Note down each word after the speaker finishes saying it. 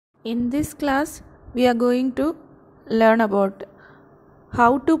In this class, we are going to learn about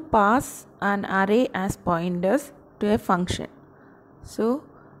how to pass an array as pointers to a function. So,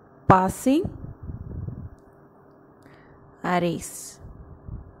 passing arrays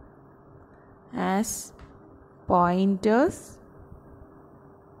as pointers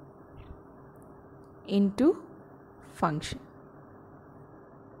into function.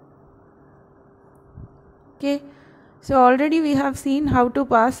 Okay. So already we have seen how to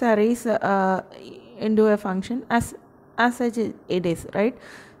pass arrays into a function as such it is, right?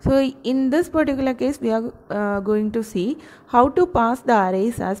 So in this particular case we are going to see how to pass the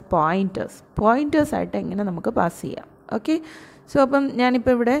arrays as pointers. Pointers ആയിട്ട് എങ്ങനെ നമുക്ക് pass ചെയ്യാം. Okay, so അപ്പം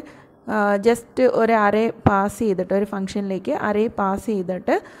ഞാനിപ്പോൾ ഇവിടെ just ഒരു array pass ചെയ്തിട്ട് ഒരു ഫംഗ്ഷനിലേക്ക് അറേ പാസ്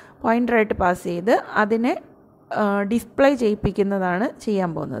ചെയ്തിട്ട് പോയിൻ്ററായിട്ട് പാസ് ചെയ്ത് അതിനെ ഡിസ്പ്ലേ ചെയ്യിപ്പിക്കുന്നതാണ് ചെയ്യാൻ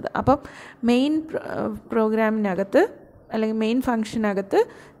പോകുന്നത്. അപ്പം മെയിൻ പ്രോഗ്രാമിനകത്ത് അല്ലെങ്കിൽ മെയിൻ ഫംഗ്ഷനകത്ത്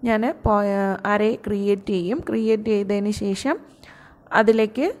ഞാൻ അറേ ക്രിയേറ്റ് ചെയ്തതിന് ശേഷം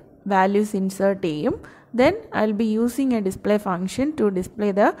അതിലേക്ക് വാല്യൂസ് ഇൻസേർട്ട് ചെയ്യും. Then I will be using A display function to display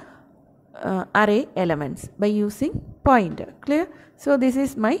the array elements by using pointer. Clear? So this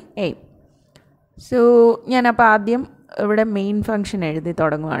is my aim. So ഞാനപ്പോൾ ആദ്യം ഇവിടെ മെയിൻ ഫംഗ്ഷൻ എഴുതി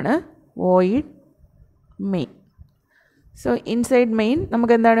തുടങ്ങുവാണ്. void main. So inside main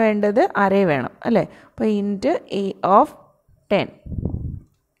നമുക്ക് എന്താണ് വേണ്ടത്? Array വേണം അല്ലേ? അപ്പോൾ ഇൻറ്റ് a of 10.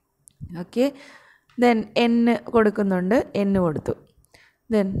 Okay, then n കൊടുക്കുന്നുണ്ട്, n കൊടുത്തു.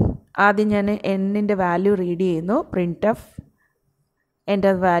 ദെൻ ആദ്യം ഞാൻ എന്നിൻ്റെ വാല്യൂ റീഡ് ചെയ്യുന്നു. Print of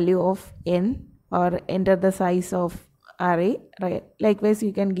enter the value of n or enter the size of array, right? Likewise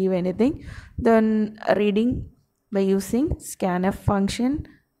you can give anything. Then reading by using scanf function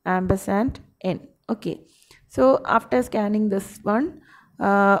ampersand n. Okay, so after scanning this one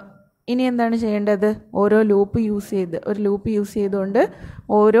ഇനി എന്താണ് ചെയ്യേണ്ടത്? ഓരോ loop use ചെയ്തുകൊണ്ട്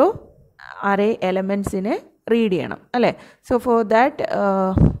ഓരോ array എലമെൻറ്റ്സിനെ read ചെയ്യണം അല്ലേ? So for that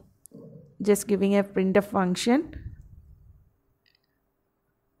just giving A print of function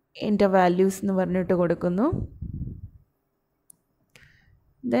enter values എന്ന് പറഞ്ഞിട്ട് കൊടുക്കുന്നു.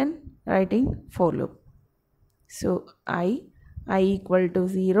 then writing for loop. so I equal to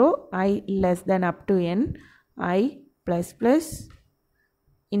 0, I less than up to n, I plus plus,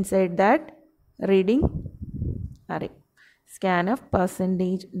 inside that reading array, scanf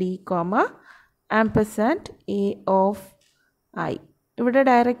percentage d comma ampersand a of I. ഇവിടെ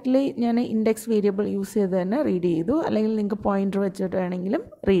directly ഞാൻ index variable use ചെയ്ത് തന്നെ read ചെയ്തു. അല്ലെങ്കിൽ നിങ്ങൾക്ക് pointer വെച്ചിട്ട് വേണമെങ്കിലും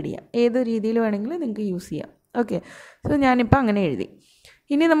read ചെയ്യാം. ഏത് രീതിയിൽ വേണമെങ്കിലും നിങ്ങൾക്ക് യൂസ് ചെയ്യാം. ഓക്കെ, സോ ഞാനിപ്പോൾ അങ്ങനെ എഴുതി.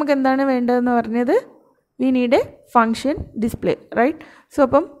 ഇനി നമുക്ക് എന്താണ് വേണ്ടതെന്ന് പറഞ്ഞത്? We need A function display, right? So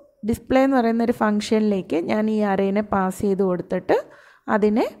അപ്പം ഡിസ്പ്ലേ എന്ന് പറയുന്ന ഒരു ഫംഗ്ഷനിലേക്ക് ഞാൻ ഈ അറേനെ പാസ് ചെയ്ത് കൊടുത്തിട്ട്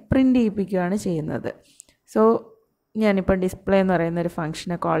അതിനെ പ്രിൻ്റ് ചെയ്യിപ്പിക്കുകയാണ് ചെയ്യുന്നത്. സോ ഞാനിപ്പോൾ ഡിസ്പ്ലേ എന്ന് പറയുന്ന ഒരു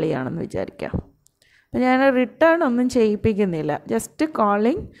ഫംഗ്ഷനെ കോൾ ചെയ്യുകയാണെന്ന് വിചാരിക്കാം. അപ്പോൾ ഞാൻ റിട്ടേൺ ഒന്നും ചെയ്യിപ്പിക്കുന്നില്ല, ജസ്റ്റ്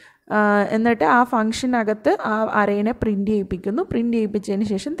കോളിങ്. എന്നിട്ട് ആ ഫംഗ്ഷനകത്ത് ആ അറേനെ പ്രിൻ്റ് ചെയ്യിപ്പിച്ചതിന്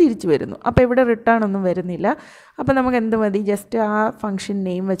ശേഷം തിരിച്ചു വരുന്നു. അപ്പോൾ ഇവിടെ റിട്ടേൺ ഒന്നും വരുന്നില്ല. അപ്പോൾ നമുക്ക് എന്ത് മതി? ജസ്റ്റ് ആ ഫംഗ്ഷൻ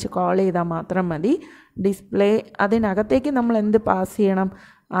നെയിം വെച്ച് കോൾ ചെയ്താൽ മാത്രം മതി. ഡിസ്പ്ലേ അതിനകത്തേക്ക് നമ്മൾ എന്ത് പാസ് ചെയ്യണം?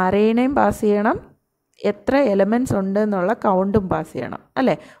 അറേനെയും പാസ് ചെയ്യണം, എത്ര എലമെൻറ്റ്സ് ഉണ്ട് എന്നുള്ള കൗണ്ടും പാസ് ചെയ്യണം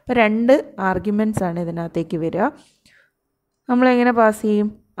അല്ലേ? അപ്പോൾ 2 ആർഗ്യുമെൻറ്റ്സ് ആണ് ഇതിനകത്തേക്ക് വരിക. നമ്മളെങ്ങനെ പാസ് ചെയ്യും?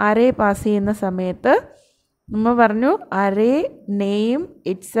 അറേ പാസ് ചെയ്യുന്ന സമയത്ത് നമ്മൾ പറഞ്ഞു array name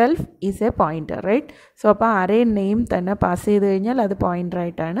it self is A pointer, right? So അപ്പോൾ അറേ നെയിം തന്നെ പാസ് ചെയ്ത് കഴിഞ്ഞാൽ അത്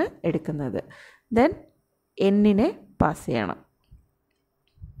പോയിൻ്ററായിട്ടാണ് എടുക്കുന്നത്. ദെൻ എന്നിനെ പാസ് ചെയ്യണം.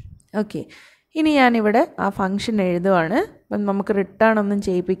 ഓക്കെ, ഇനി ഞാനിവിടെ ആ ഫംഗ്ഷൻ എഴുതുവാണ്. അപ്പം നമുക്ക് റിട്ടേൺ ഒന്നും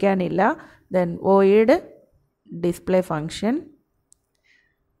ചെയ്യിപ്പിക്കാനില്ല. ദെൻ void ഡിസ്പ്ലേ ഫംഗ്ഷൻ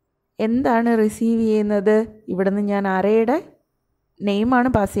എന്താണ് റിസീവ് ചെയ്യുന്നത്? ഇവിടുന്ന് ഞാൻ അറേയുടെ നെയിമാണ്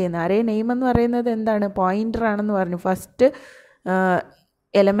പാസ് ചെയ്യുന്നത്. അറേ നെയിം എന്ന് പറയുന്നത് എന്താണ്? പോയിൻ്റർ ആണെന്ന് പറഞ്ഞു. ഫസ്റ്റ്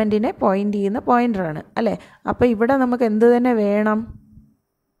എലമെൻറ്റിനെ പോയിൻ്റ് ചെയ്യുന്ന പോയിൻ്ററാണ് അല്ലേ? അപ്പോൾ ഇവിടെ നമുക്ക് എന്ത് തന്നെ വേണം?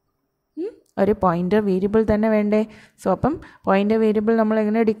 ഒരു പോയിൻ്റർ വേരിയബിൾ തന്നെ വേണ്ടേ? സോ അപ്പം പോയിൻ്റർ വേരിയബിൾ നമ്മൾ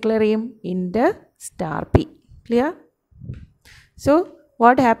എങ്ങനെ ഡിക്ലെയർ ചെയ്യും? ഇൻറ്റ് star P. Clear? So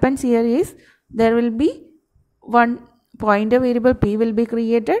what happens here is there will be one pointer variable p will be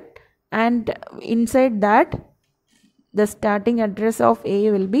created, and inside that the starting address of a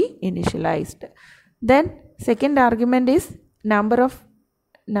will be initialized. Then second argument is number of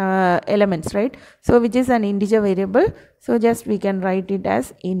elements, right? So which is an integer variable, so just we can write it as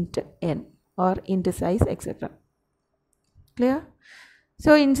int n or int size, etc. Clear?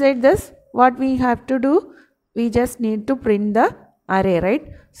 So inside this what we have to do, we just need to print the array, right?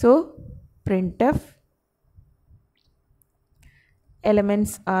 So printf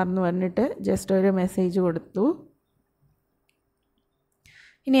elements are എന്ന് പറഞ്ഞിട്ട് just ഒരു message കൊടുത്തു.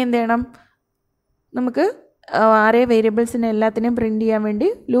 ഇനി എന്ത് ചെയ്യണം? നമുക്ക് array വേരിയബിൾസിനെ എല്ലാത്തിനെയും print ചെയ്യാൻ വേണ്ടി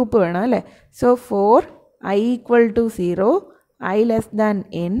ലൂപ്പ് വേണം അല്ലേ? So four I equal to 0, I less than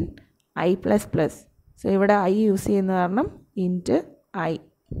n, I plus plus. So ഇവിടെ I യൂസ് ചെയ്യുന്ന കാരണം ഇൻറ്റ് I.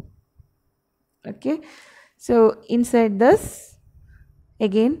 Okay, so inside this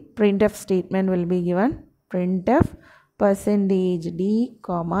again printf statement will be given. printf %d,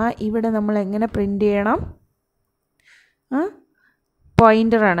 ഇവിടെ നമ്മൾ എങ്ങനെ പ്രിൻ്റ് ചെയ്യണം?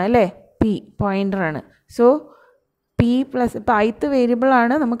 പോയിൻ്റർ ആണ് അല്ലേ? p പോയിൻ്റർ ആണ്. സോ p പ്ലസ് ഇപ്പോൾ ith വേരിയബിൾ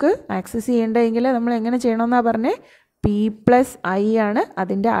ആണ് നമുക്ക് ആക്സസ് ചെയ്യേണ്ടതെങ്കിൽ നമ്മൾ എങ്ങനെ ചെയ്യണമെന്നാണ് പറഞ്ഞത്? p പ്ലസ് I ആണ്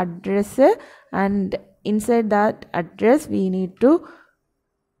അതിൻ്റെ address, and inside that address we need to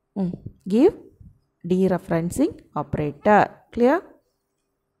give ഡീറഫറൻസിങ് operator. Clear?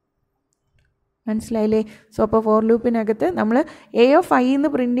 മനസ്സിലായില്ലേ? സോ അപ്പോൾ ഫോർ ലൂപ്പിനകത്ത് നമ്മൾ a of I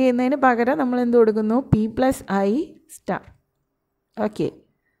എന്ന് പ്രിൻ്റ് ചെയ്യുന്നതിന് പകരം നമ്മൾ എന്ത് കൊടുക്കുന്നു? p plus I star. Okay,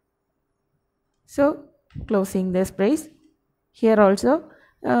 so closing this brace. Here also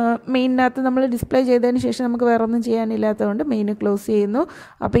മെയിനകത്ത് നമ്മൾ ഡിസ്പ്ലേ ചെയ്തതിന് ശേഷം നമുക്ക് വേറെ ഒന്നും ചെയ്യാനില്ലാത്തതുകൊണ്ട് മെയിൻ ക്ലോസ് ചെയ്യുന്നു.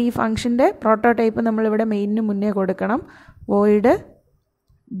 അപ്പോൾ ഈ ഫംഗ്ഷൻ്റെ പ്രോട്ടോടൈപ്പ് നമ്മളിവിടെ മെയിനിന് മുന്നേ കൊടുക്കണം. വോയിഡ്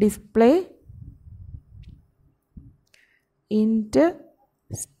ഡിസ്പ്ലേ ഇൻറ്റ്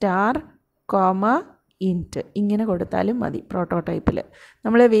സ്റ്റാർ കോമ ഇൻറ്റ് ഇങ്ങനെ കൊടുത്താലും മതി. പ്രോട്ടോടൈപ്പിൽ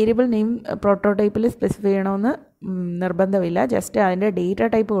നമ്മൾ വേരിയബിൾ നെയിം പ്രോട്ടോടൈപ്പിൽ സ്പെസിഫൈ ചെയ്യണമെന്ന് നിർബന്ധമില്ല. ജസ്റ്റ് അതിൻ്റെ ഡേറ്റ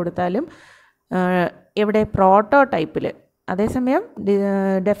ടൈപ്പ് കൊടുത്താലും എവിടെ? പ്രോട്ടോടൈപ്പിൽ. അതേസമയം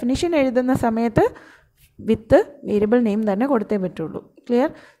ഡെഫിനിഷൻ എഴുതുന്ന സമയത്ത് വിത്ത് വേരിയബിൾ നെയിം തന്നെ കൊടുത്തേ പറ്റുള്ളൂ. ക്ലിയർ?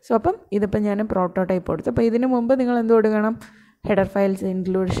 സോ അപ്പം ഇതിപ്പോൾ ഞാൻ പ്രോട്ടോടൈപ്പ് കൊടുത്തു. അപ്പോൾ ഇതിനു മുമ്പ് നിങ്ങൾ എന്ത് കൊടുക്കണം? ഹെഡർ ഫയൽസ്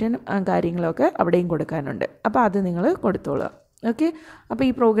ഇൻക്ലൂഷൻ കാര്യങ്ങളൊക്കെ അവിടെയും കൊടുക്കാനുണ്ട്. അപ്പോൾ അത് നിങ്ങൾ കൊടുത്തോളുക. ഓക്കെ, അപ്പോൾ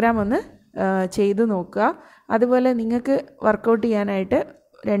ഈ പ്രോഗ്രാം ഒന്ന് ചെയ്തു നോക്കുക. അതുപോലെ നിങ്ങൾക്ക് വർക്കൗട്ട് ചെയ്യാനായിട്ട്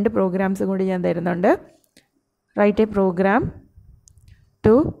 2 പ്രോഗ്രാംസും കൂടി ഞാൻ തരുന്നുണ്ട്. Write a programme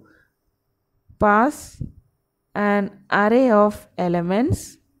to pass an array of elements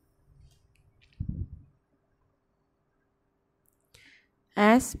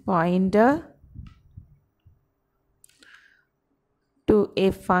as pointer to a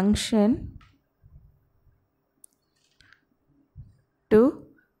function to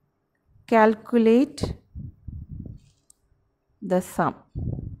calculate the sum.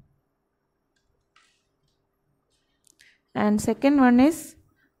 And second one is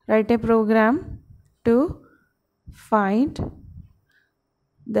write a program to find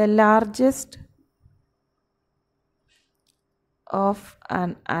the largest of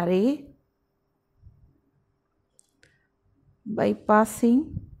an array by passing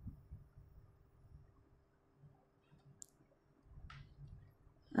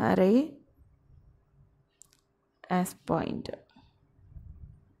array as pointer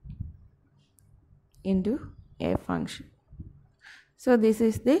into a function. So this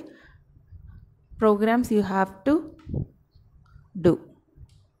is the programs you have to do.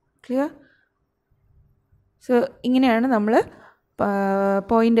 Clear? So ഇങ്ങനെയാണ് നമ്മൾ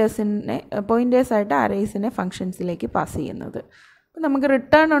പോയിൻറ്റേഴ്സായിട്ട് അറേസിനെ ഫങ്ഷൻസിലേക്ക് pass ചെയ്യുന്നത്. അപ്പോൾ നമുക്ക്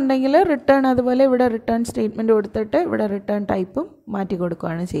return ഉണ്ടെങ്കിൽ return, അതുപോലെ ഇവിടെ return statement കൊടുത്തിട്ട് ഇവിടെ റിട്ടേൺ ടൈപ്പും മാറ്റി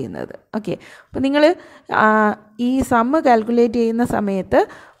കൊടുക്കുകയാണ് ചെയ്യുന്നത്. ഓക്കെ, അപ്പോൾ നിങ്ങൾ ഈ സമ്മ് കാൽക്കുലേറ്റ് ചെയ്യുന്ന സമയത്ത്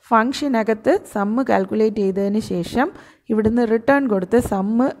ഫങ്ഷനകത്ത് സമ്മ് കാൽക്കുലേറ്റ് ചെയ്തതിന് ശേഷം ഇവിടുന്ന് റിട്ടേൺ കൊടുത്ത്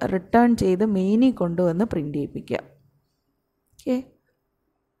സമ്മ് റിട്ടേൺ ചെയ്ത് മെയിനിൽ കൊണ്ടുവന്ന് പ്രിൻ്റ് ചെയ്യിപ്പിക്കുക. ഓക്കെ,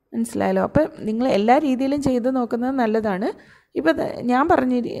 മനസ്സിലായല്ലോ? അപ്പം നിങ്ങൾ എല്ലാ രീതിയിലും ചെയ്ത് നോക്കുന്നത് നല്ലതാണ്. ഇപ്പം ഞാൻ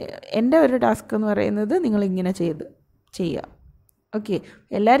പറഞ്ഞ എൻ്റെ ഒരു ടാസ്ക് എന്ന് പറയുന്നത് നിങ്ങളിങ്ങനെ ചെയ്യുക. ഓക്കെ,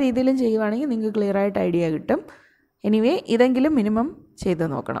 എല്ലാ രീതിയിലും ചെയ്യുവാണെങ്കിൽ നിങ്ങൾക്ക് ക്ലിയറായിട്ട് ഐഡിയ കിട്ടും. എനിവേ ഇതെങ്കിലും മിനിമം ചെയ്ത്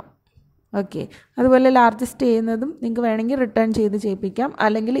നോക്കണം. ഓക്കെ, അതുപോലെ ലാർജസ്റ്റ് ചെയ്യുന്നതും നിങ്ങൾക്ക് വേണമെങ്കിൽ റിട്ടേൺ ചെയ്ത് ചെയ്യിപ്പിക്കാം,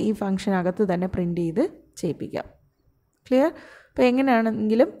 അല്ലെങ്കിൽ ഈ ഫംഗ്ഷനകത്ത് തന്നെ പ്രിൻ്റ് ചെയ്ത് ചെയ്യിപ്പിക്കാം. ക്ലിയർ? അപ്പോൾ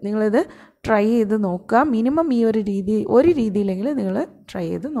എങ്ങനെയാണെങ്കിലും നിങ്ങളിത് ട്രൈ ചെയ്ത് നോക്കുക. മിനിമം ഈ ഒരു രീതിയിലെങ്കിലും നിങ്ങൾ ട്രൈ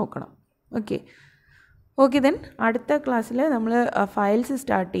ചെയ്ത് നോക്കണം. ഓക്കെ ദെൻ അടുത്ത ക്ലാസ്സിൽ നമ്മൾ ഫയൽസ്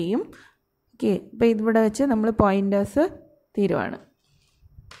സ്റ്റാർട്ട് ചെയ്യും. ഓക്കെ, അപ്പോൾ ഇതിവിടെ വെച്ച് നമ്മൾ പോയിൻറ്റേഴ്സ് തീരുവാണ്.